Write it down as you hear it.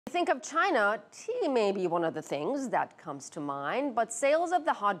Think of China, tea may be one of the things that comes to mind, but sales of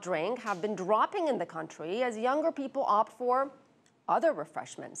the hot drink have been dropping in the country as younger people opt for other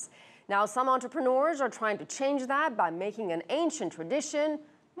refreshments. Now, some entrepreneurs are trying to change that by making an ancient tradition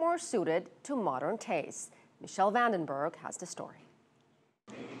more suited to modern tastes. Michelle Vandenberg has the story.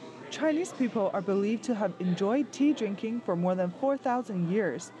 Chinese people are believed to have enjoyed tea drinking for more than 4,000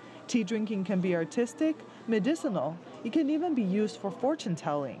 years. Tea drinking can be artistic, medicinal. It can even be used for fortune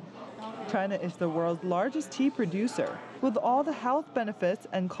telling. China is the world's largest tea producer, with all the health benefits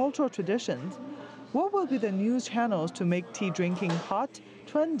and cultural traditions. What will be the news channels to make tea drinking hot,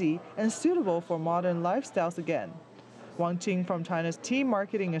 trendy, and suitable for modern lifestyles again? Wang Xing from China's Tea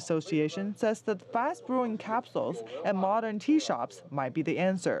Marketing Association says that fast brewing capsules and modern tea shops might be the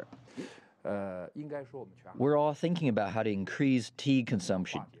answer. We're all thinking about how to increase tea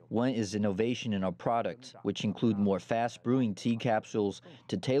consumption. One is innovation in our products, which include more fast brewing tea capsules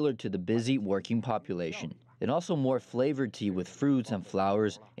to tailor to the busy working population. And also more flavored tea with fruits and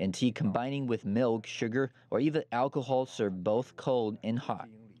flowers, and tea combining with milk, sugar, or even alcohol served both cold and hot.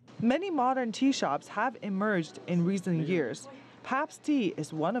 Many modern tea shops have emerged in recent years. Pap's Tea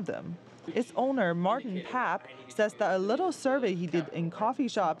is one of them. Its owner, Martin Pap, says that a little survey he did in coffee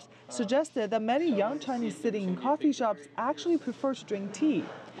shops suggested that many young Chinese sitting in coffee shops actually prefer to drink tea.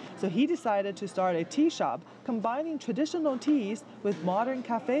 So he decided to start a tea shop combining traditional teas with modern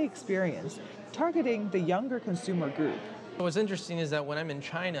cafe experience, targeting the younger consumer group. What's interesting is that when I'm in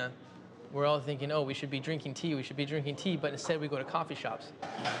China, we're all thinking, oh, we should be drinking tea, but instead we go to coffee shops.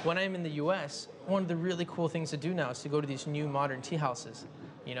 When I'm in the US, one of the really cool things to do now is to go to these new modern tea houses,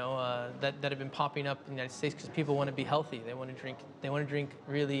 that have been popping up in the United States because people want to be healthy. They want to drink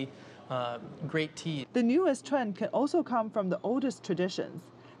really great tea. The newest trend can also come from the oldest traditions.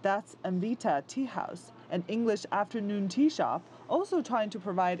 That's Amvita Tea House, an English afternoon tea shop, also trying to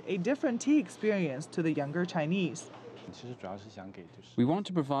provide a different tea experience to the younger Chinese. We want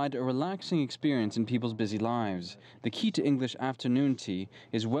to provide a relaxing experience in people's busy lives. The key to English afternoon tea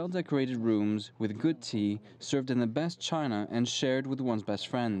is well-decorated rooms with good tea, served in the best china and shared with one's best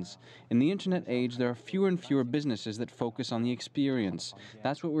friends. In the internet age, there are fewer and fewer businesses that focus on the experience.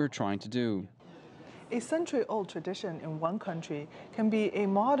 That's what we're trying to do. A century-old tradition in one country can be a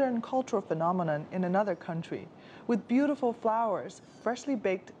modern cultural phenomenon in another country. With beautiful flowers, freshly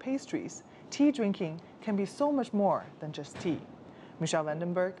baked pastries, tea drinking can be so much more than just tea. Michelle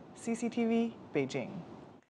Vandenberg, CCTV, Beijing.